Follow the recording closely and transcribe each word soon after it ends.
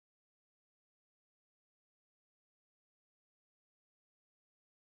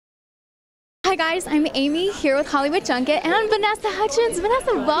Hi guys, I'm Amy here with Hollywood Junket and Vanessa Hudgens.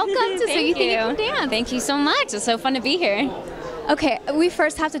 Vanessa, welcome to So You Think You Can Dance. Thank you so much. It's so fun to be here. Okay, we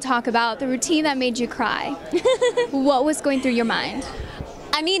first have to talk about the routine that made you cry. What was going through your mind?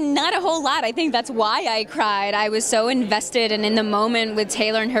 I mean, not a whole lot. I think that's why I cried. I was so invested and in the moment with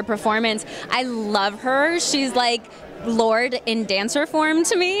Taylor and her performance. I love her. She's like Lord in dancer form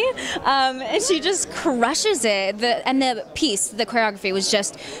to me, and she just crushes it. And the piece, the choreography was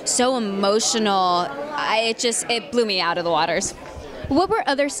just so emotional. It blew me out of the waters. What were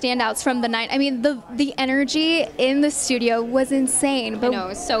other standouts from the night? I mean, the energy in the studio was insane. But I know, it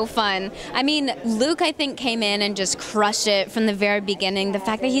was so fun. I mean, Luke, I think, came in and just crushed it from the very beginning. The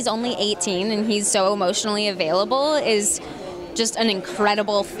fact that he's only 18 and he's so emotionally available is just an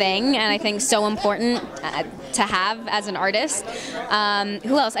incredible thing, and I think so important to have as an artist.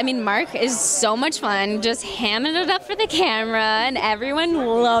 Who else? I mean, Mark is so much fun, just hamming it up for the camera, and everyone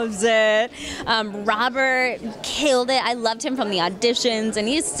loves it. Robert killed it. I loved him from the auditions, and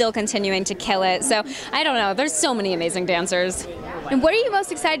he's still continuing to kill it. So I don't know. There's so many amazing dancers. And what are you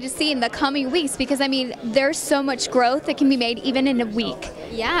most excited to see in the coming weeks? Because I mean, there's so much growth that can be made even in a week.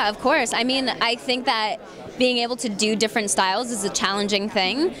 Yeah, of course. I mean, I think that being able to do different styles is a challenging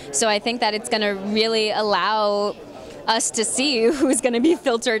thing. So I think that it's going to really allow us to see who's going to be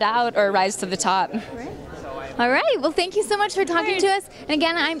filtered out or rise to the top. All right. Well, thank you so much for talking to us. And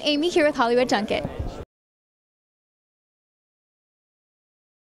again, I'm Amy here with Hollywood Junket.